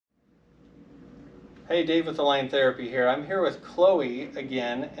Hey, Dave with Align Therapy here. I'm here with Chloe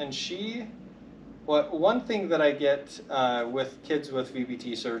again, and one thing that I get with kids with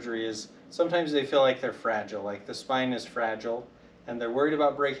VBT surgery is sometimes they feel like they're fragile, like the spine is fragile, and they're worried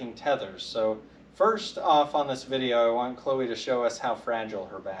about breaking tethers. So first off on this video, I want Chloe to show us how fragile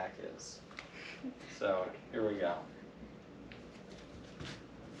her back is. So here we go.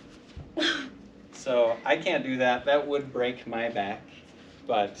 So I can't do that. That would break my back,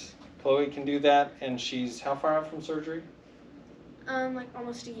 but Chloe can do that, and she's how far out from surgery? Like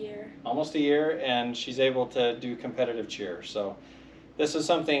almost a year. Almost a year, and she's able to do competitive cheer. So this is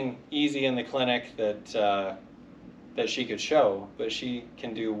something easy in the clinic that she could show, but she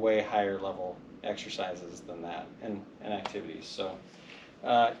can do way higher level exercises than that and activities. So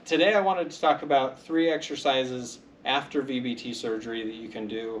today I wanted to talk about 3 exercises after VBT surgery that you can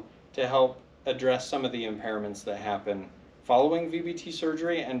do to help address some of the impairments that happen following VBT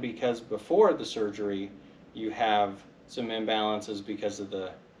surgery, and because before the surgery you have some imbalances because of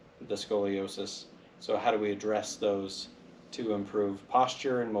the scoliosis. So how do we address those to improve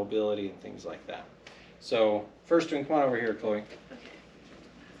posture and mobility and things like that? So first one, come on over here, Chloe. Okay.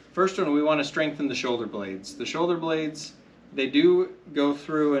 First one, we want to strengthen the shoulder blades. The shoulder blades, they do go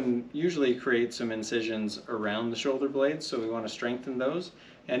through and usually create some incisions around the shoulder blades, so we want to strengthen those.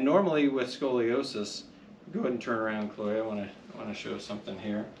 And normally with scoliosis, go ahead and turn around, Chloe. I want to show something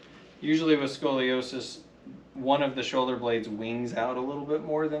here. Usually with scoliosis, one of the shoulder blades wings out a little bit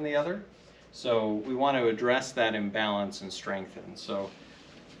more than the other. So we want to address that imbalance and strengthen. So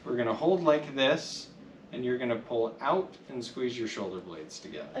we're going to hold like this, and you're going to pull out and squeeze your shoulder blades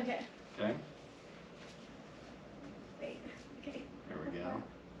together. Okay. Okay? Wait. Okay. There we go.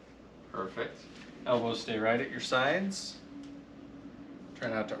 Perfect. Elbows stay right at your sides. Try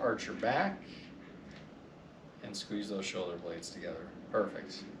not to arch your back. And squeeze those shoulder blades together.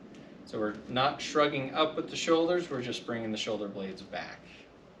 Perfect. So we're not shrugging up with the shoulders, we're just bringing the shoulder blades back.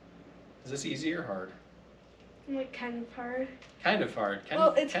 Is this easy or hard? Like kind of hard. Kind of hard.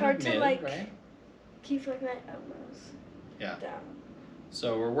 Well, it's kind hard of to mid, like right? keep like my elbows Yeah. down.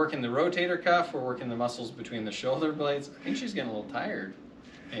 So we're working the rotator cuff, we're working the muscles between the shoulder blades. I think she's getting a little tired,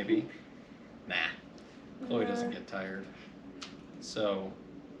 maybe. Nah, Chloe doesn't get tired. So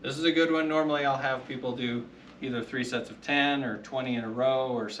this is a good one. Normally I'll have people do either 3 sets of 10 or 20 in a row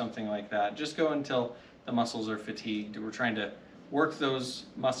or something like that. Just go until the muscles are fatigued. We're trying to work those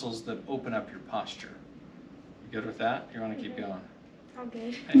muscles that open up your posture. You good with that? You want to keep going? I'm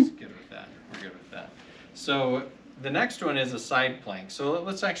good. Nice, good with that. We're good with that. So the next one is a side plank. So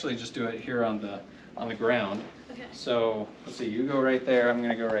let's actually just do it here on the ground. Okay. So let's see, you go right there, I'm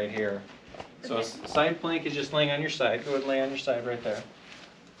going to go right here. So a side plank is just laying on your side. Go ahead and lay on your side right there.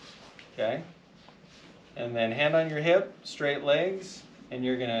 Okay. And then hand on your hip, straight legs, and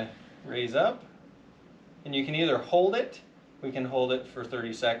you're going to raise up. And you can either hold it, we can hold it for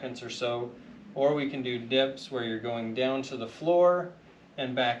 30 seconds or so, or we can do dips where you're going down to the floor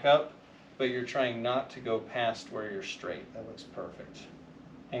and back up, but you're trying not to go past where you're straight. That looks perfect.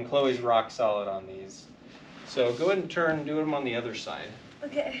 And Chloe's rock solid on these. So go ahead and turn, do them on the other side.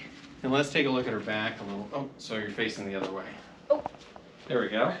 Okay. And let's take a look at her back a little. Oh, so you're facing the other way. Oh. There we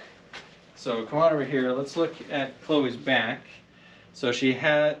go. So come on over here, let's look at Chloe's back. So she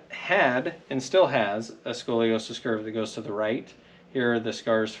had and still has a scoliosis curve that goes to the right. Here are the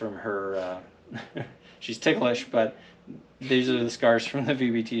scars from her, she's ticklish, but these are the scars from the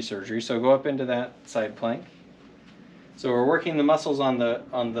VBT surgery. So go up into that side plank. So we're working the muscles on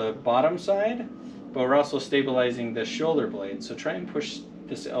the bottom side, but we're also stabilizing the shoulder blade. So try and push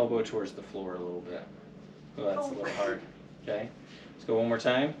this elbow towards the floor a little bit. Oh, that's a little hard. Okay, let's go one more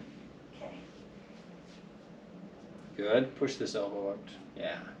time. Good. Push this elbow up.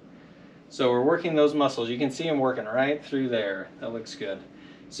 Yeah. So we're working those muscles. You can see them working right through there. That looks good.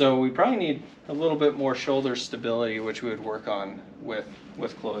 So we probably need a little bit more shoulder stability, which we would work on with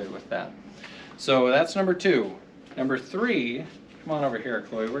Chloe with that. So that's number 2. Number 3, come on over here,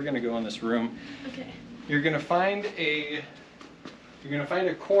 Chloe. We're going to go in this room. Okay. You're going to find a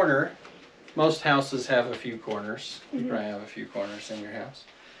corner. Most houses have a few corners. You probably have a few corners in your house.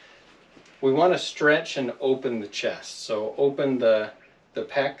 We want to stretch and open the chest. So open the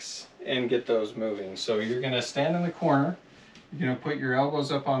pecs and get those moving. So you're going to stand in the corner. You're going to put your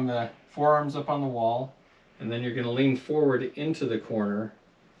elbows up on the forearms up on the wall, and then you're going to lean forward into the corner,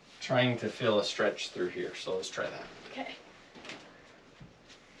 trying to feel a stretch through here. So let's try that. Okay.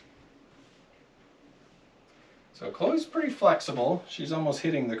 So Chloe's pretty flexible. She's almost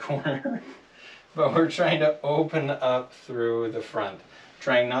hitting the corner, but we're trying to open up through the front.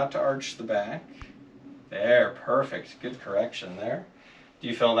 Trying not to arch the back. There, perfect. Good correction there. Do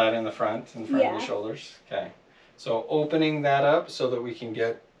you feel that in the front of your Yeah. shoulders? Okay. So opening that up so that we can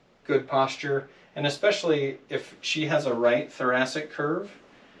get good posture, and especially if she has a right thoracic curve,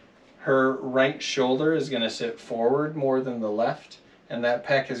 her right shoulder is going to sit forward more than the left, and that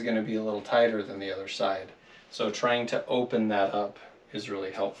pec is going to be a little tighter than the other side. So trying to open that up is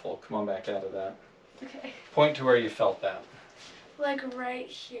really helpful. Come on back out of that. Okay. Point to where you felt that. Like right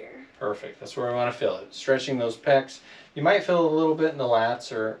here. Perfect. That's where we want to feel it. Stretching those pecs. You might feel a little bit in the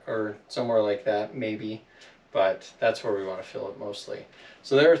lats or somewhere like that, maybe, but that's where we want to feel it mostly.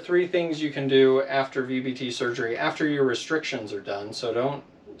 So there are 3 things you can do after VBT surgery, after your restrictions are done. So don't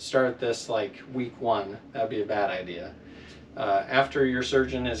start this like week 1. That'd be a bad idea. After your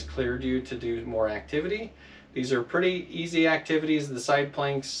surgeon has cleared you to do more activity, these are pretty easy activities. The side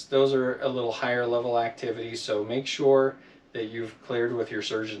planks, those are a little higher level activities, so make sure that you've cleared with your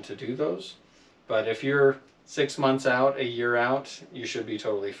surgeon to do those. But if you're 6 months out, a year out, you should be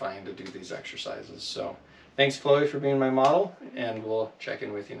totally fine to do these exercises. So thanks, Chloe, for being my model, and we'll check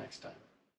in with you next time.